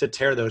to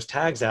tear those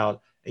tags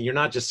out. And you're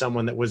not just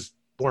someone that was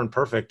born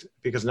perfect,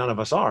 because none of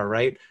us are,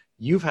 right?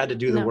 You've had to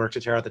do the work to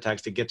tear out the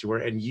tags to get to where,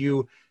 and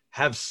you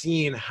have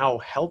seen how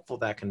helpful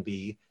that can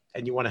be,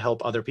 and you want to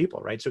help other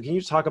people, right? So can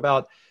you talk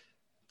about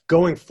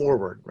going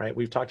forward, right?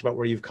 We've talked about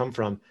where you've come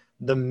from,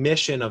 the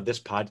mission of this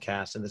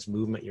podcast and this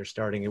movement you're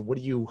starting, and what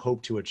do you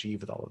hope to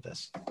achieve with all of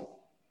this?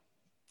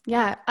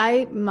 Yeah,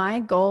 my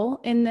goal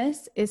in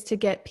this is to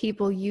get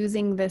people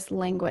using this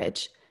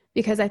language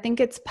because I think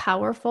it's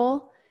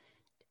powerful,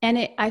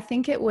 and I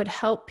think it would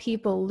help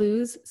people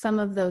lose some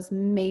of those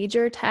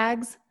major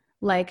tags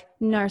like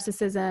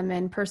narcissism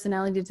and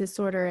personality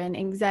disorder and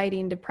anxiety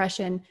and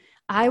depression.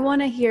 I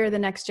want to hear the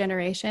next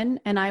generation,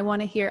 and I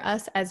want to hear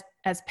us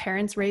as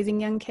parents raising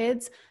young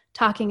kids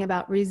talking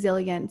about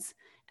resilience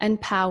and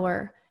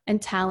power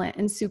and talent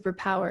and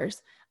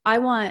superpowers. I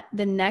want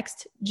the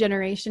next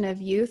generation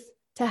of youth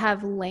to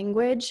have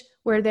language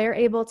where they're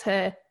able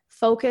to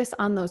focus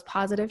on those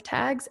positive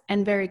tags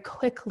and very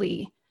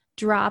quickly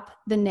drop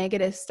the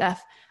negative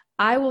stuff.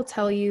 I will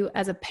tell you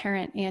as a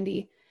parent,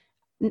 Andy,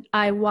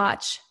 I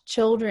watch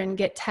children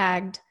get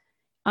tagged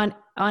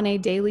on a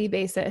daily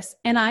basis,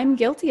 and I'm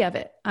guilty of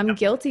it. I'm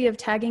guilty of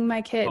tagging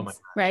my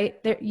kids, right?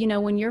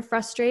 When you're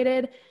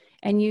frustrated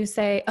and you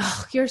say,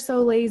 "Oh, you're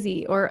so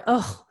lazy," or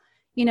 "Oh,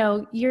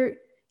 you're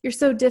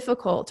so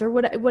difficult," or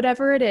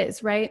whatever it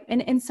is, right?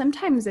 And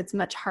sometimes it's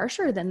much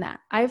harsher than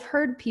that. I've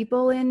heard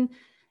people in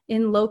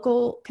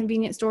local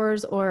convenience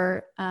stores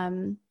or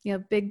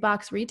big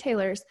box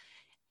retailers,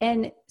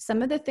 and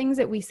some of the things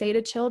that we say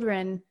to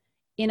children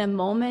in a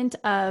moment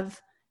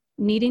of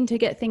needing to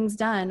get things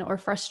done or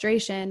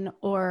frustration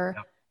or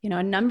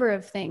a number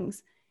of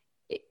things.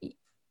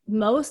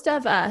 Most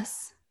of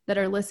us that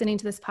are listening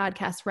to this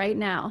podcast right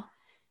now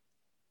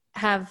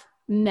have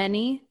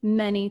many,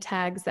 many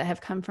tags that have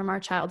come from our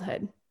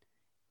childhood.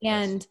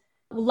 And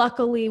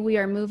luckily we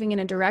are moving in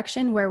a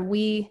direction where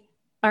we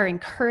are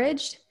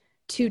encouraged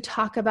to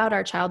talk about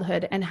our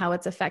childhood and how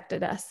it's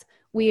affected us.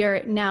 We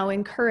are now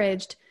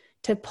encouraged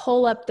to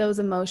pull up those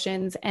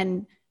emotions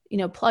and,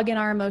 plug in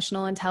our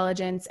emotional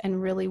intelligence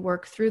and really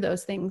work through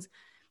those things.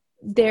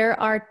 There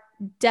are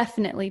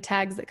definitely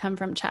tags that come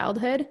from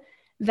childhood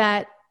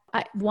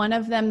one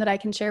of them that I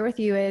can share with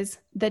you is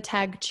the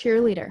tag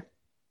cheerleader.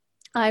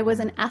 I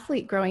was an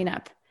athlete growing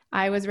up.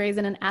 I was raised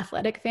in an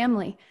athletic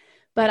family,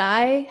 but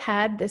I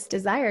had this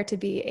desire to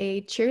be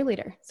a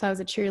cheerleader. So I was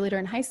a cheerleader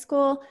in high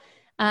school,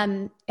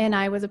 and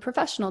I was a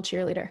professional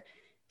cheerleader.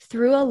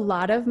 Through a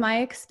lot of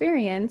my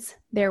experience,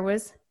 there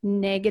was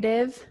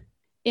negative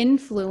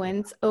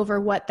influence over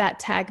what that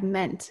tag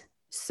meant.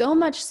 So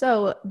much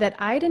so that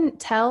I didn't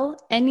tell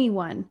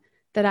anyone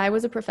that I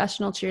was a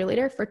professional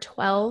cheerleader for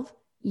 12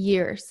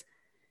 years.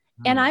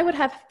 And I would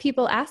have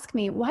people ask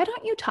me, "Why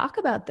don't you talk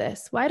about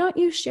this? Why don't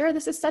you share?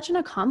 This is such an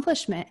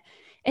accomplishment."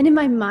 And in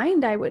my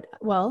mind, I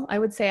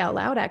would say out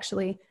loud,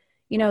 actually,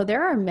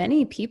 there are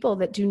many people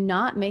that do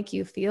not make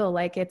you feel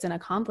like it's an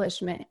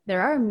accomplishment.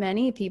 There are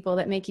many people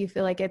that make you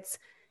feel like it's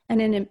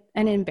an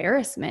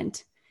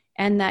embarrassment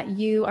and that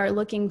you are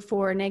looking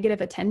for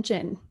negative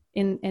attention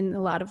in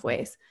a lot of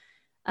ways.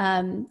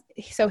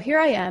 So here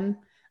I am.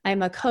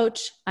 I'm a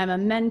coach. I'm a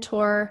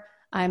mentor.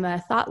 I'm a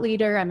thought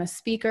leader. I'm a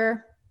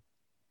speaker.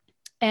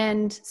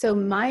 And so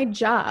my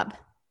job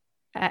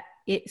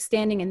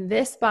standing in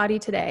this body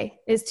today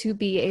is to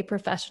be a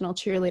professional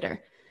cheerleader.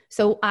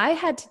 So I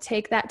had to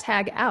take that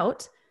tag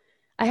out.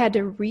 I had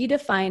to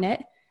redefine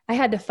it. I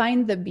had to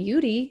find the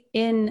beauty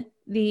in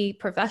the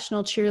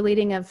professional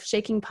cheerleading of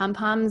shaking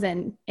pom-poms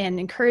and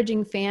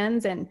encouraging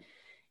fans and,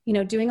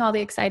 doing all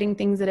the exciting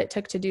things that it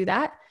took to do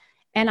that.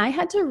 And I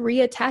had to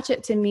reattach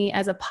it to me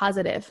as a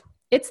positive.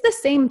 It's the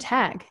same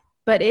tag,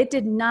 but it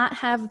did not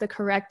have the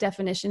correct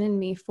definition in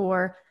me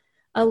for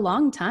a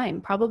long time,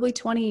 probably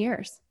 20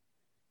 years.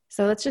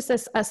 So that's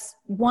just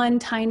one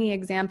tiny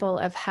example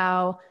of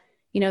how,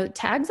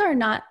 tags are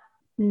not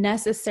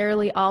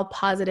necessarily all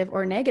positive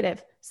or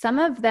negative. Some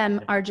of them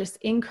are just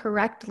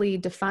incorrectly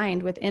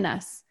defined within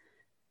us.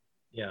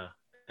 Yeah.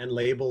 And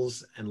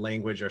labels and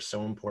language are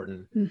so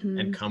important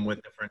and come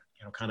with different,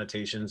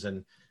 connotations.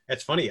 And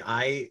it's funny.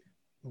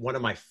 One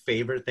of my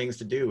favorite things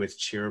to do is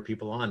cheer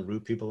people on,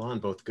 root people on,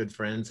 both good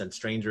friends and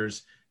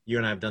strangers. You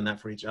and I have done that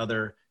for each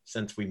other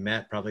since we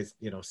met probably,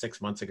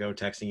 6 months ago,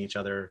 texting each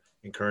other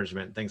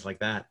encouragement, things like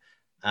that.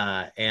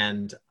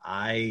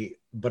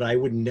 But I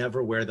would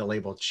never wear the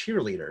label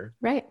cheerleader.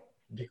 Right.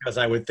 Because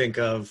I would think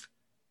of,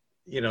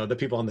 the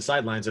people on the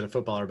sidelines at a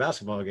football or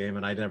basketball game,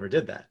 and I never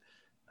did that.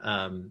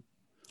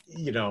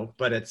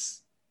 But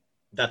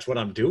that's what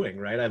I'm doing,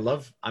 right?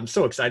 I'm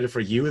so excited for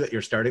you that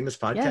you're starting this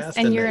podcast. Yes,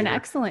 and you're an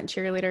excellent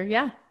cheerleader.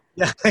 Yeah.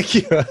 Yeah, thank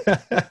you.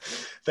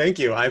 Thank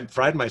you. I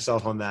pride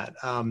myself on that.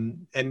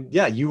 And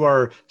yeah, you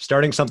are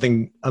starting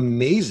something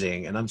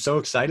amazing, and I'm so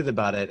excited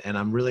about it. And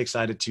I'm really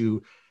excited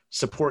to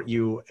support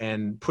you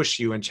and push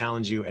you and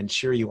challenge you and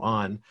cheer you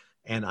on.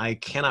 And I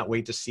cannot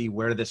wait to see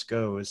where this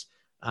goes.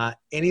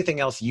 Anything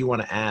else you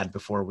want to add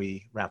before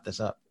we wrap this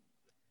up?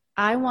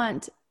 I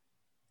want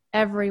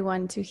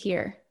everyone to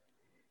hear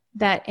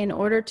that in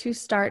order to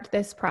start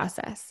this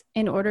process,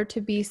 in order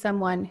to be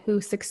someone who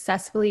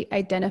successfully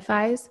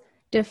identifies,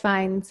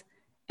 defines,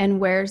 and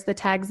wears the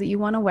tags that you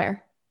want to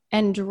wear,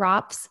 and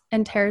drops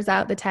and tears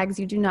out the tags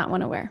you do not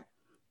want to wear,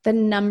 the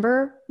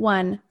number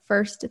one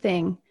first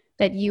thing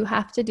that you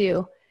have to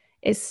do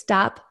is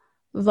stop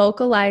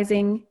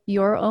vocalizing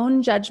your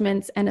own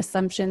judgments and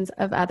assumptions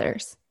of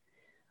others.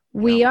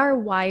 We are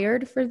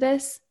wired for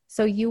this,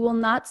 so you will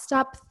not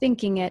stop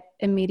thinking it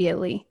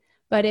immediately.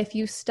 But if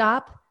you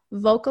stop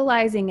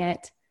vocalizing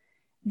it,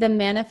 the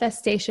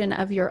manifestation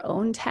of your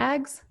own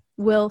tags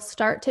will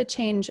start to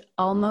change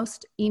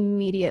almost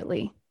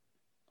immediately.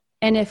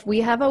 And if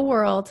we have a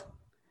world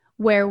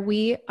where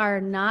we are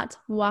not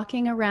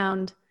walking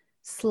around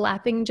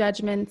slapping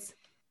judgments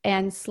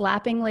and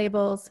slapping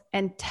labels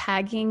and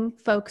tagging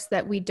folks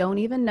that we don't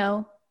even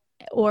know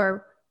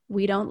or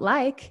we don't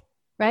like,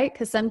 right?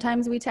 Because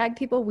sometimes we tag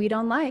people we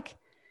don't like,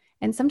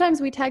 and sometimes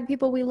we tag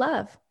people we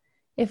love.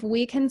 If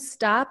we can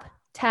stop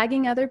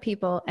tagging other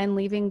people and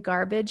leaving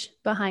garbage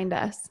behind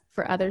us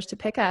for others to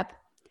pick up,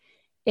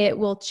 it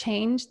will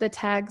change the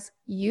tags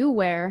you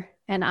wear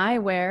and I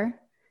wear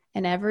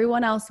and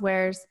everyone else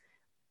wears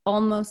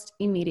almost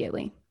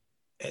immediately.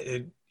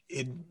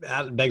 It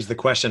begs the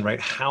question, right?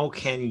 How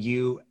can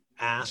you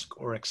ask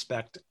or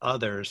expect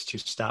others to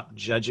stop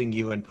judging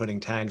you and putting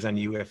tags on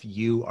you if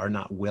you are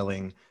not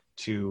willing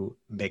to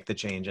make the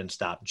change and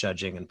stop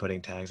judging and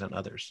putting tags on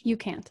others? You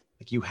can't.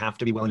 Like, you have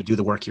to be willing to do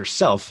the work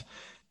yourself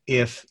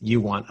if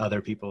you want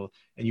other people,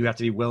 and you have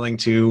to be willing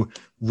to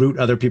root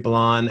other people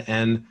on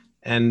and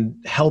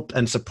help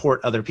and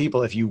support other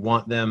people if you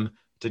want them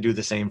to do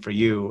the same for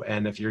you.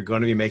 And if you're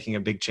going to be making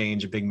a big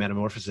change, a big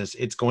metamorphosis,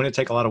 it's going to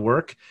take a lot of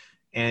work,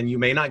 and you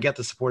may not get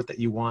the support that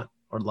you want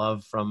or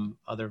love from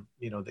other,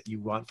 that you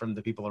want from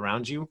the people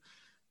around you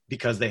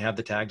because they have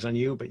the tags on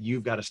you, but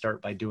you've got to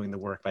start by doing the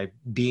work, by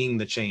being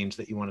the change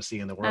that you want to see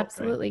in the world.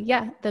 Absolutely. Right?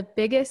 Yeah. The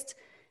biggest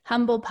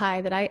humble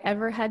pie that I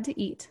ever had to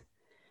eat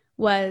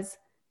was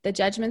the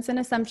judgments and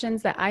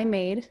assumptions that I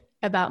made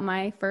about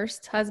my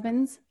first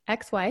husband's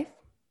ex-wife.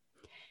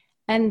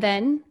 And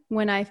then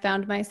when I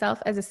found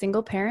myself as a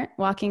single parent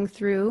walking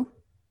through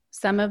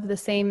some of the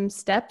same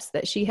steps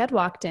that she had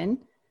walked in,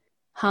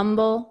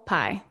 humble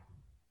pie.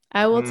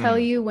 I will tell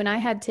you, when I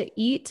had to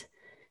eat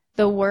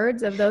the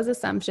words of those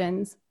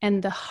assumptions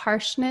and the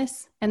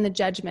harshness and the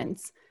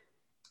judgments,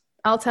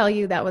 I'll tell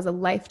you that was a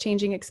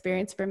life-changing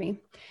experience for me.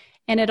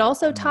 And it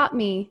also taught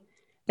me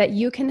that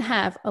you can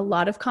have a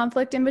lot of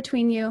conflict in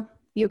between you.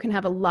 You can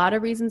have a lot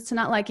of reasons to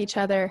not like each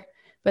other,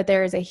 but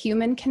there is a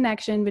human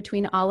connection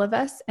between all of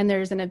us, and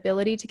there's an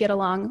ability to get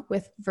along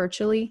with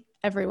virtually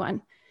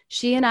everyone.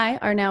 She and I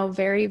are now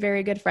very,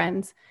 very good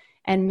friends.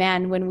 And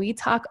man, when we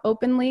talk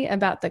openly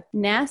about the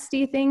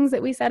nasty things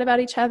that we said about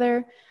each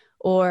other,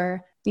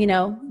 or,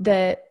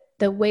 the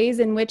ways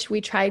in which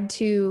we tried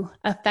to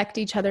affect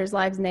each other's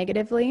lives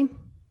negatively,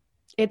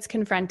 it's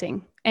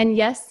confronting. And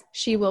yes,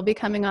 she will be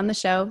coming on the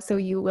show, so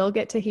you will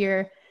get to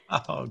hear.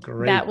 Oh,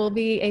 great. That will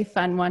be a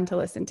fun one to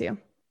listen to.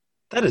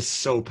 That is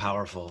so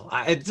powerful.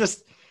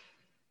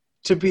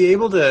 To be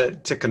able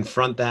to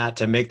confront that,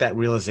 to make that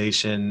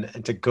realization,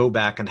 and to go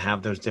back and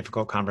have those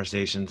difficult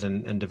conversations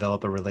and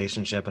develop a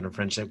relationship and a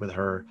friendship with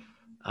her.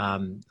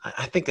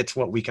 I think it's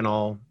what we can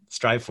all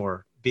strive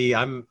for.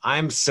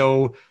 I'm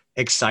so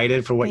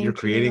excited for what you're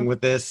creating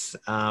with this,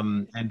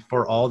 and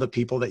for all the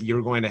people that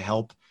you're going to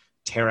help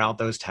tear out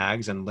those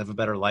tags and live a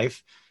better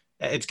life.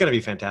 It's going to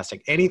be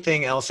fantastic.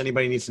 Anything else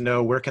anybody needs to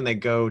know? Where can they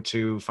go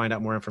to find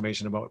out more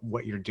information about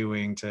what you're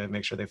doing to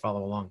make sure they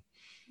follow along?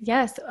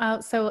 Yes.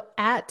 So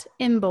at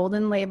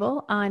Embolden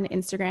Label on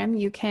Instagram,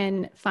 you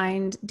can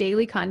find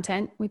daily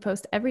content. We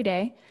post every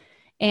day.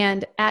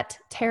 And at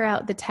Tear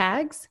Out the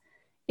Tags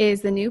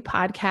is the new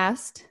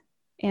podcast.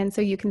 And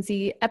so you can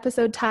see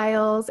episode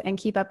tiles and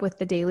keep up with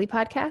the daily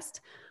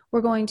podcast.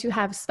 We're going to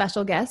have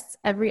special guests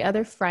every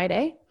other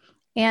Friday.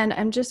 And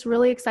I'm just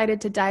really excited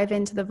to dive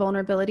into the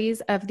vulnerabilities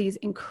of these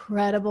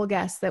incredible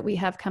guests that we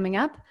have coming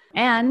up.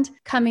 And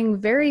coming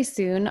very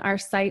soon, our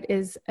site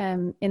is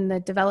in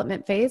the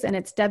development phase, and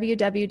it's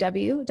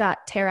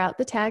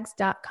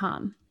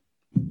www.tearoutthethags.com.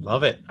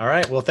 Love it. All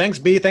right. Well, thanks,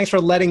 B. Thanks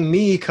for letting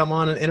me come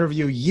on and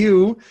interview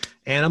you.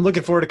 And I'm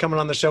looking forward to coming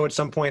on the show at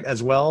some point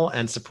as well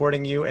and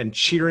supporting you and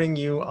cheering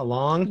you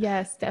along.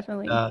 Yes,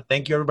 definitely.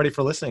 Thank you, everybody,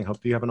 for listening.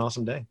 Hope you have an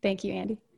awesome day. Thank you, Andy.